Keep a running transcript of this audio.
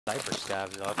sniper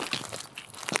scavs up.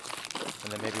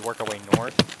 And then maybe work our way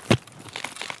north.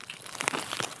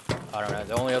 I don't know.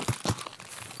 The only other...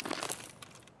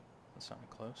 That's not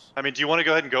close. I mean, do you want to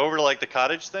go ahead and go over to like the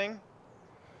cottage thing?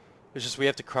 It's just we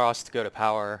have to cross to go to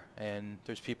power, and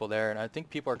there's people there, and I think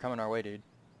people are coming our way, dude.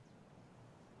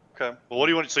 Okay. Well, what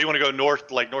do you want? So you want to go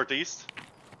north, like northeast? I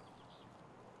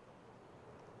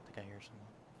think I hear someone.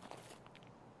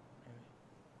 Maybe.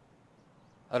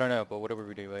 I don't know, but whatever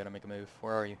we do, we gotta make a move.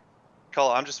 Where are you?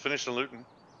 Call. I'm just finishing looting.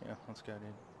 Yeah, let's go, dude.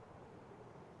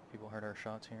 People heard our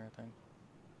shots here, I think.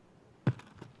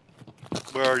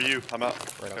 Where are you? I'm out.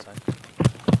 Right Okay. outside.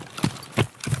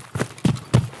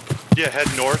 Yeah, head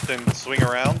north and swing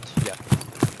around. Yeah.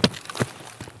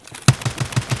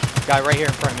 Guy right here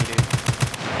in front of me, dude.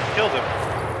 Killed him.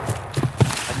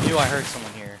 I knew I heard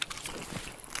someone here.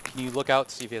 Can you look out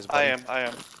to see if he has a buddy? I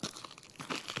am.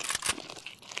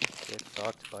 Get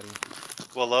fucked, buddy.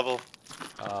 What level?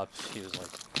 He was like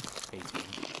 18.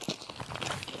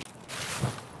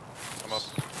 I'm up.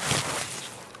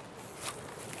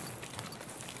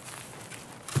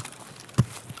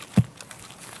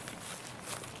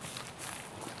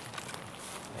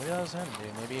 Maybe that was him,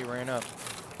 dude. Maybe he ran up.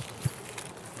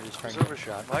 Or just trying to He's get a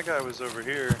shot. My guy was over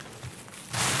here.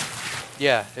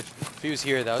 Yeah, if he was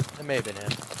here, that may have been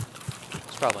him.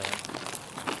 It's probably him.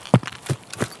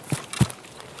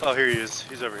 Oh, here he is.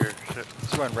 He's over here. Shit.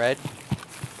 He's wearing red.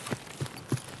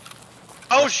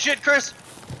 Oh shit, Chris!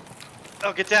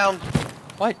 Oh, get down.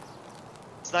 What?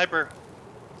 Sniper.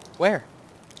 Where?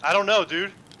 I don't know,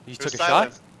 dude. You It took was a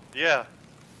silent. shot? Yeah.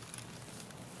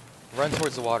 Run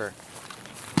towards the water.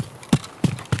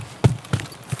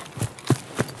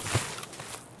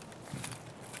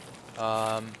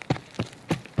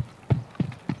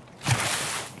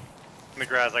 In the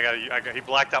grass. He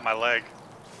blacked out my leg.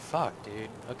 Fuck, dude.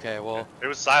 Okay, well, It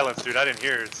was silence, dude. I didn't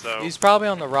hear it, so. he's probably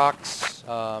on the rocks.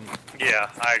 Yeah,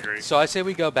 I agree. So I say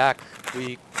we go back.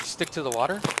 We stick to the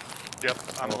water. Yep.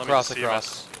 We'll let me cross just see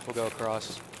across. We'll go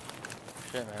across.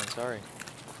 Shit, man. Sorry.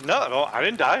 No, I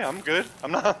didn't die. I'm good.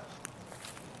 I'm not.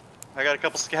 I got a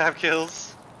couple scab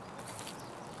kills.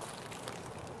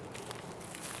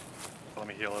 Let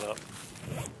me heal it up.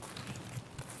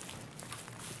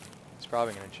 He's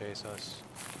probably gonna chase us.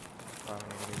 Probably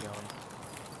gonna be going.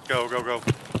 Go, go, go.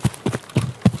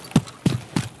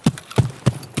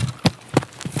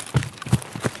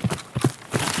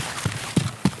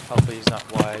 Hopefully he's not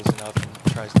wise enough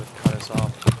and tries to cut us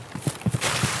off.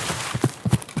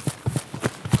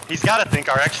 He's got to think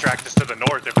our extract is to the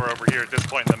north if we're over here at this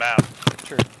point in the map.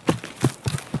 Sure.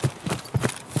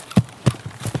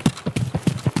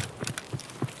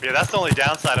 Yeah, that's the only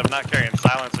downside of not carrying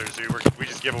silencers, dude. We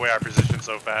just give away our position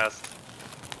so fast.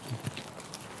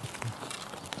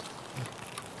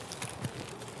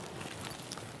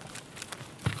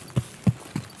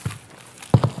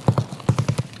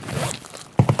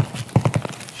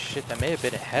 Shit, that may have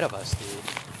been ahead of us, dude.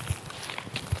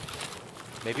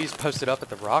 Maybe he's posted up at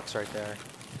the rocks right there.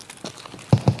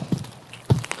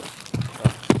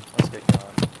 Oh, let's get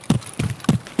going.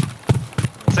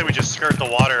 I'd say we just skirt the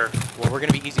water. Well, we're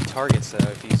gonna be easy targets though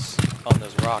if he's on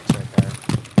those rocks right there.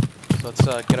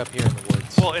 So let's get up here in the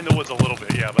woods. Well, in the woods a little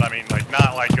bit, yeah, but I mean, like,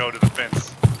 not like go to the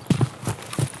fence.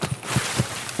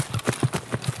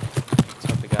 Let's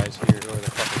hope the guys here, or the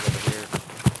fuckers over here,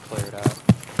 clear it out.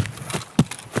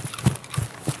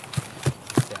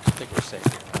 Yeah, I think we're safe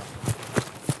here now.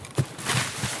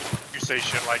 You say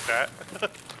shit like that.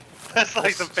 That's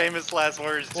like the famous last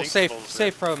words. Well, Jinx safe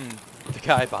bullshit. from the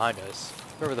guy behind us.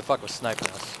 Whoever the fuck was sniping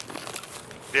us.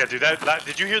 Yeah, dude.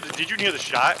 Did you hear the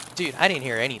shot? Dude, I didn't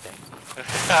hear anything.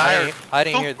 I I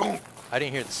didn't hear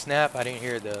the snap. I didn't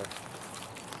hear the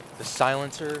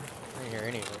silencer. I didn't hear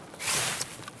any of it.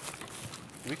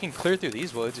 We can clear through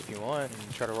these woods if you want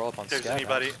and try to roll up on If there's scat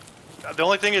anybody. house. The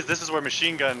only thing is, this is where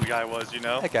machine gun guy was, you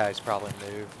know? That guy's probably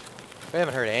moved. We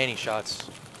haven't heard any shots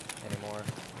anymore.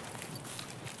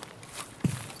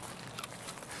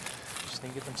 Just need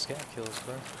to get them scat kills,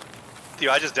 bro. Dude,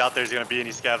 I just doubt there's gonna be any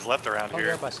scavs left around Oh,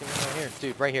 here. yeah, I see one right here.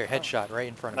 Dude, right here. Headshot right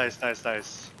in front of me. Nice, nice,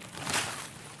 nice.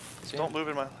 See Don't him? move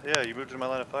in my... Yeah, you moved in my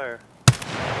line of fire.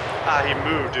 Ah, he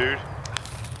moved, dude.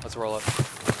 Let's roll up.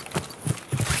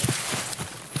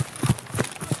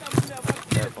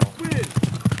 Careful.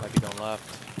 Might be going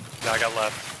left. Yeah, I got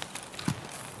left.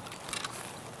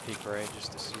 Peek right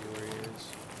just to see where he is.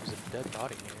 There's a dead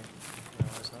body here. No,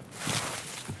 it's not.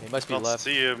 He must be Don't left.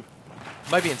 see him.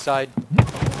 Might be inside.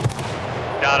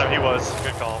 Got him, he was.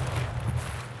 Good call.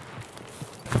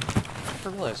 I never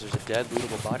realized there's a dead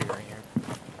lootable body right here.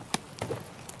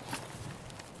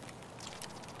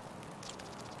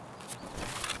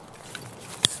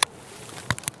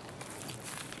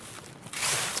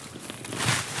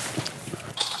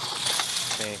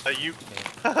 Me. You. Me.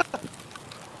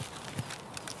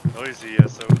 Noisy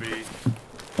SOB.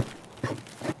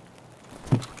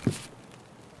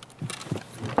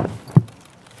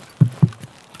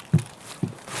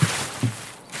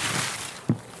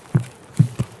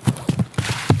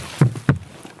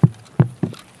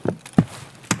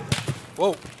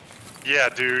 Whoa. Yeah,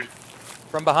 dude.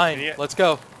 From behind. Yeah. Let's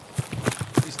go.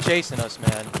 He's chasing us,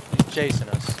 man. He's chasing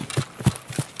us.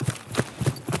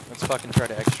 Let's fucking try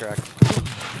to extract.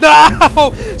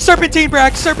 No! Serpentine,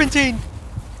 Brack! Serpentine!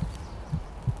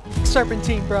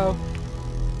 Serpentine, bro.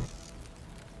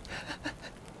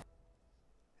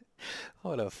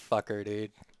 What a fucker,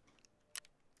 dude.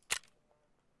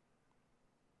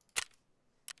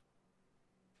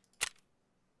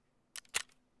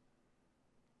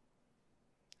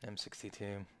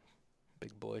 M62.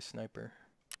 Big boy sniper.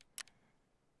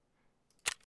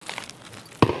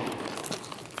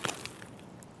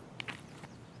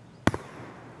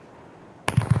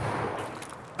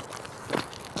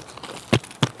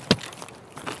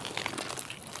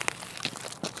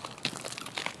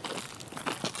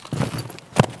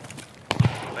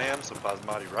 Lamb, some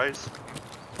basmati rice.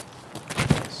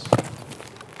 Nice.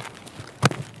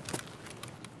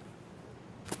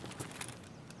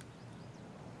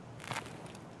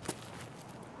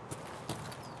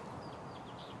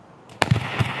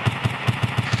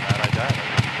 And I died.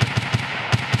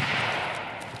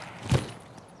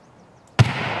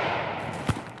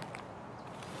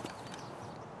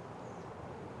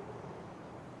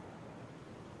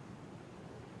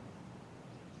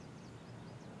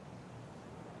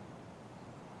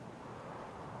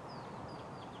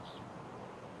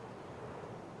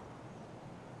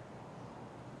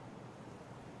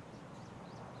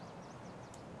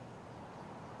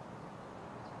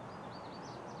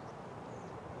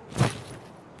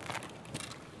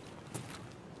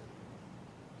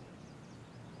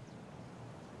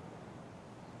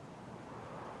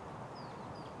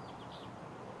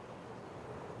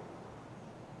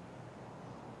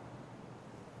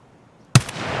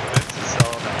 This is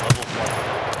selling at level 1,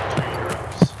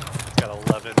 €2. It's got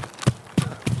 11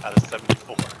 out of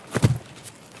 74.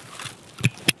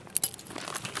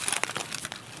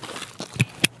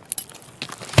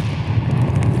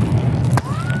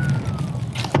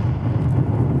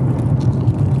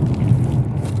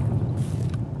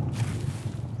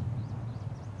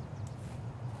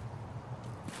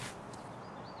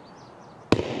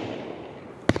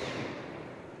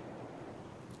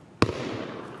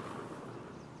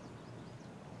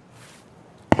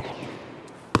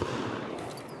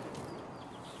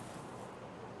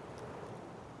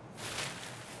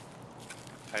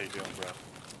 How you doing,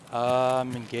 bro?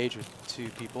 I'm engaged with 2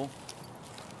 people.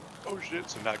 Oh shit,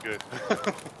 so not good.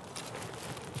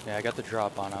 Yeah, I got the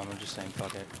drop on him. I'm just saying,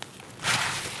 fuck it.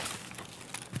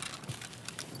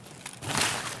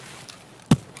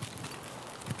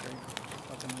 Okay,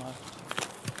 fuck him left.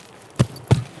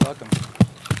 Fuck him.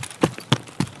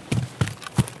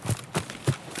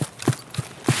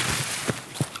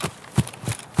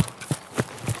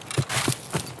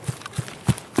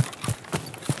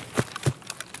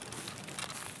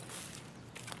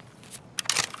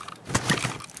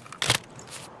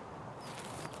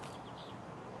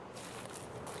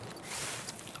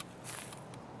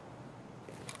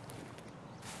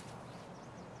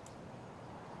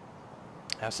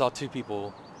 I saw 2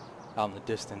 people out in the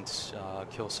distance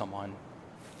kill someone,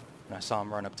 and I saw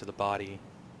him run up to the body,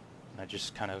 and I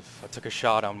just I took a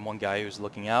shot on one guy who was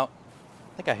looking out.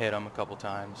 I think I hit him a couple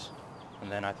times, and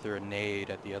then I threw a nade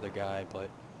at the other guy, but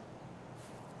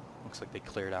looks like they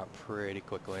cleared out pretty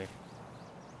quickly.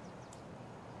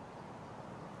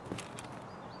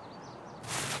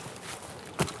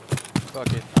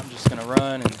 Fuck it, I'm just gonna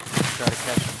run and try to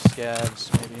catch some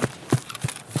scabs, maybe.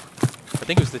 I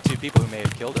think it was the 2 people who may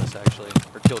have killed us, actually,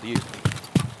 or killed you.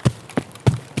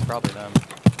 It's probably them.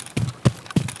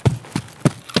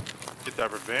 Get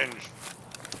that revenge.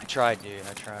 I tried, dude,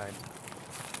 I tried.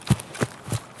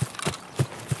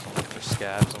 There's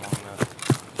scabs along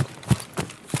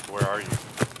Where are you?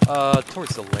 the...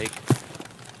 towards the lake.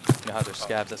 You know how there's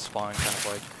scabs that spawn, kind of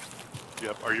like...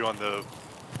 Yep. Are you on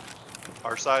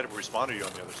our side of respawn, or are you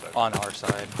on the other side? on our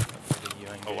side of the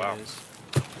Ewing Oh, wow. is.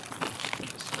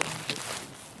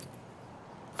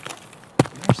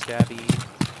 Come here, Scabby.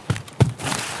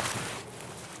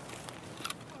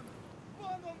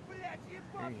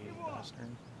 Here you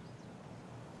bastard.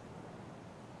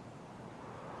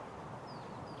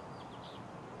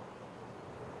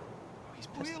 Oh, he's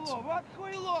pissed at Хуйло, someone. вот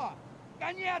хуйло!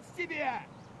 Конец тебе!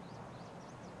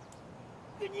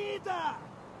 Гнида!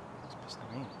 He's pissed at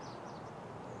me.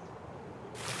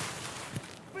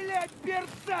 Блять,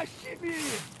 Перца щеми!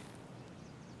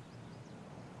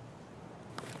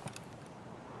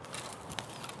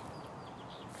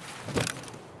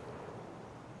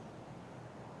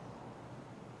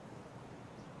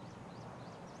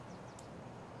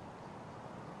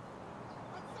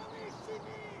 Пацаны,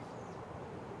 щеми!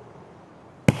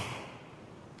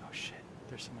 Oh shit,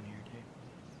 there's someone here,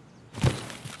 dude.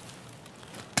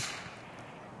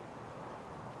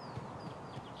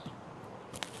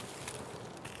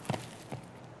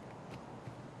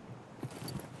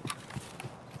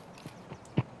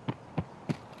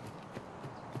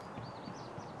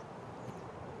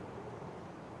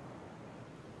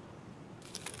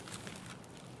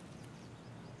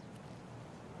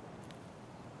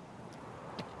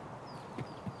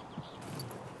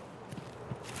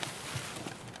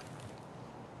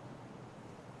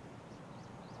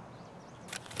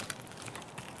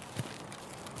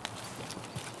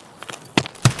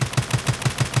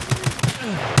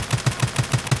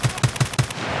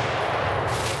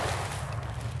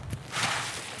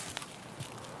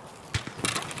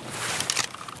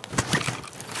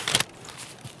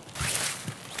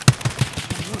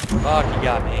 Fuck, you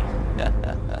got me.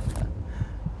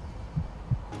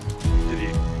 Did he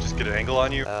just get an angle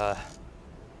on you?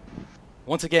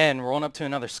 Once again, rolling up to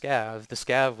another scav. The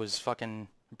scav was fucking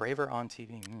braver on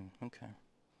TV. Okay.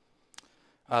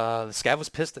 The scav was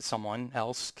pissed at someone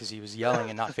else because he was yelling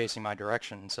and not facing my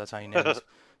direction, so that's how he knows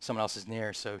someone else is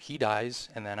near. So he dies,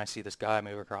 and then I see this guy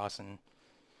move across, and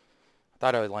I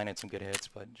thought I landed some good hits,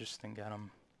 but just didn't get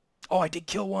him. Oh, I did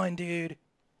kill one, dude.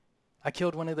 I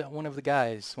killed one of the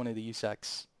guys, one of the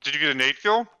USECs. Did you get a nade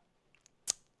kill?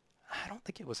 I don't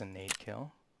think it was a nade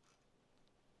kill.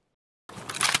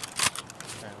 Alright,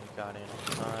 we got in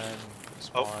on time.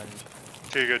 Spawned.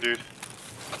 Here you go, dude.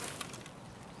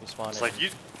 We spawned. It's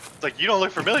like you don't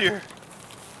look familiar.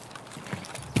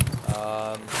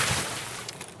 I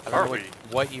don't Are know we?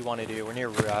 what you want to do. We're near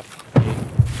roof.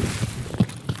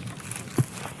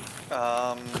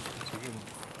 Um,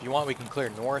 If you want, we can clear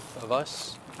north of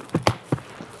us.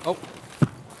 Oh,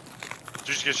 did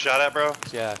you just get shot at, bro?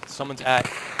 yeah, someone's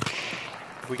at.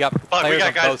 We got Fuck, we players got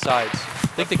on guys. both sides. I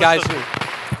think the Let's guys push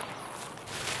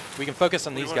who. We can focus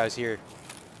on We these want- guys here.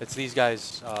 It's these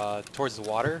guys towards the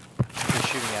water. They're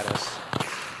shooting at us.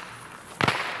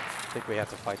 I think we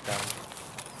have to fight them.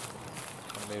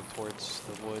 I'm gonna move towards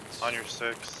the woods. On your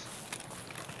 6.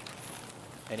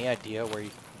 Any idea where you?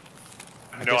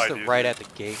 I No guess idea, they're right dude. at the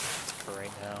gate for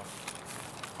right now.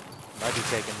 Might be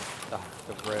taking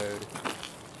the road.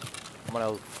 I'm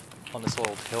gonna on this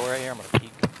little hill right here. I'm gonna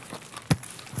peek.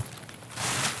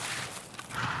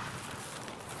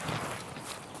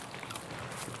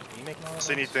 Are you making all that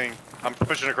See noise? anything? I'm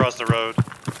pushing across the road.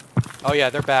 Oh yeah,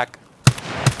 they're back.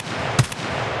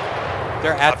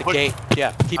 They're at I'm the push- gate.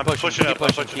 Yeah, keep I'm pushing. pushing Keep up, I'm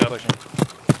pushing. pushing Keep up. pushing.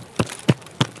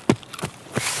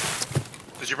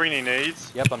 Did you bring any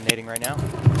nades? Yep, I'm nading right now.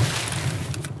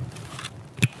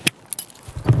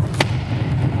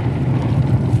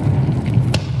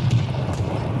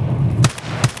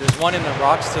 There's one in the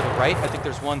rocks to the right. I think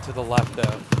there's one to the left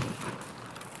though.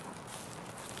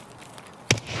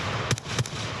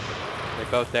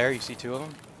 They're both there. You see two of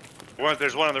them?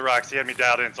 There's one on the rocks. He had me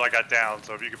dialed in, so I got down.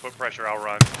 So if you can put pressure, I'll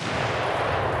run.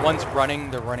 One's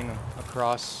running. They're running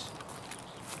across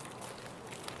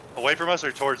Away from us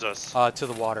or towards us? to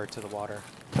the water. To the water.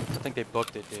 I think they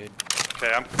booked it, dude.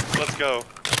 Okay, let's go.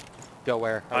 Go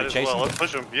where? Are Might we as chasing? well. Let's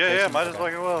push him. Yeah, Chase yeah, him? might as Okay.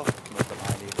 fucking well. Move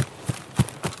behind you.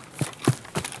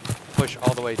 Push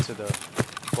all the way to the.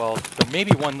 Well, there may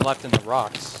be one left in the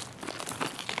rocks.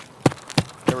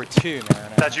 There were two,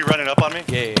 man. That you running up on me?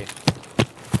 Yeah, yeah, yeah.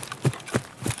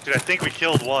 Dude, I think we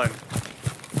killed one.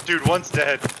 Dude, one's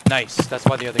dead. Nice. That's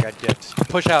why the other guy dipped.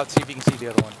 Push out. See if you can see the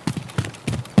other one.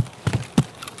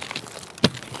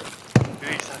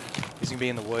 Dude, He's gonna be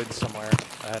in the woods somewhere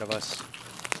ahead of us.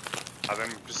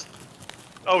 just...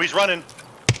 Oh, he's running.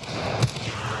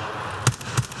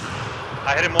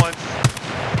 I hit him once.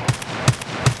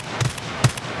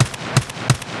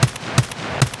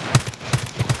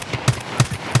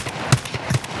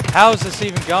 How is this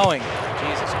even going?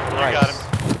 Jesus You Christ.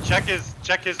 got him.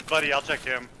 Check his buddy. I'll check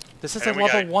him. This is And a we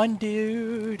level got- 1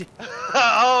 dude.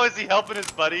 Oh, is he helping his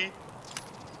buddy?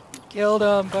 Killed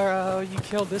him, bro. You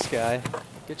killed this guy.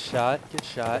 Good shot. Good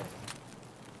shot.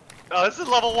 Oh, this is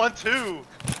level 1 too.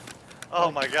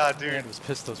 Oh my god, dude. Man, those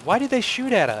pistols. Why did they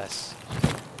shoot at us?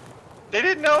 They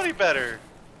didn't know any better.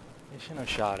 They shouldn't have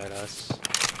shot at us.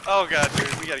 Oh god,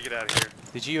 dude, we gotta get out of here.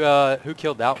 Did you, who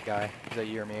killed that guy? Is that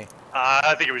you or me?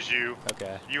 I think it was you.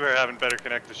 Okay. You were having better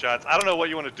connected shots. I don't know what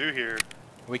you want to do here.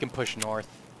 We can push north.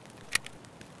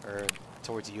 Or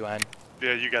towards UN.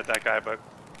 Yeah, you got that guy, but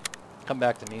Come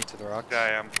back to me, to the rocks. yeah, I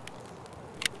am.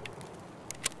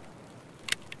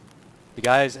 The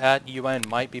guys at UN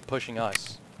might be pushing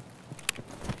us.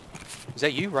 Is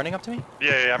that you running up to me?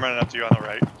 Yeah, I'm running up to you on the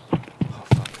right. Oh,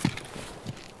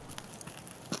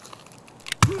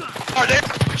 fuck. Are they?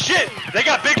 Shit! They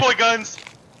got big boy guns!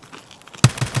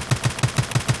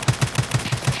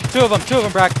 Two of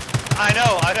them, Brack. I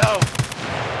know.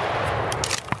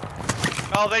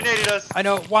 Oh, they naded us. I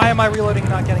know. Why am I reloading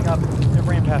and not getting up? It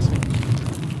ran past me.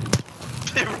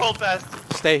 They rolled past.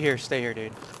 Stay here,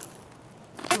 dude.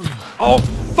 Oh,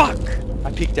 fuck!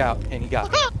 I peeked out and he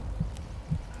got me.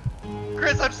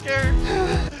 Chris, I'm scared.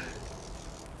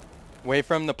 Wait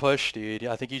for him to push, dude.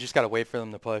 I think you just gotta wait for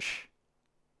them to push.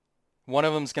 One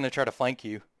of them's gonna try to flank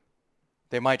you.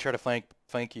 They might try to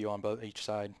flank you on each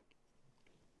side.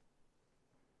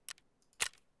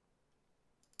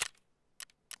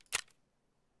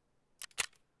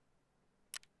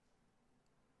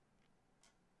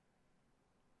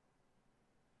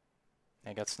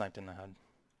 I got sniped in the head.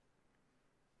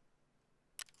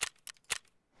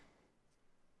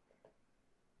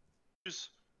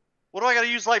 What do I gotta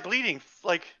use light bleeding?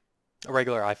 Like, A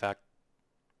regular IFAC.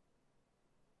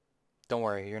 Don't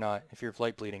worry, you're not. If you're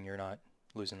light bleeding, you're not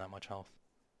losing that much health.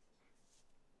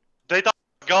 they thought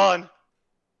I was gone.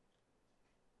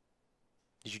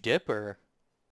 Did you dip or?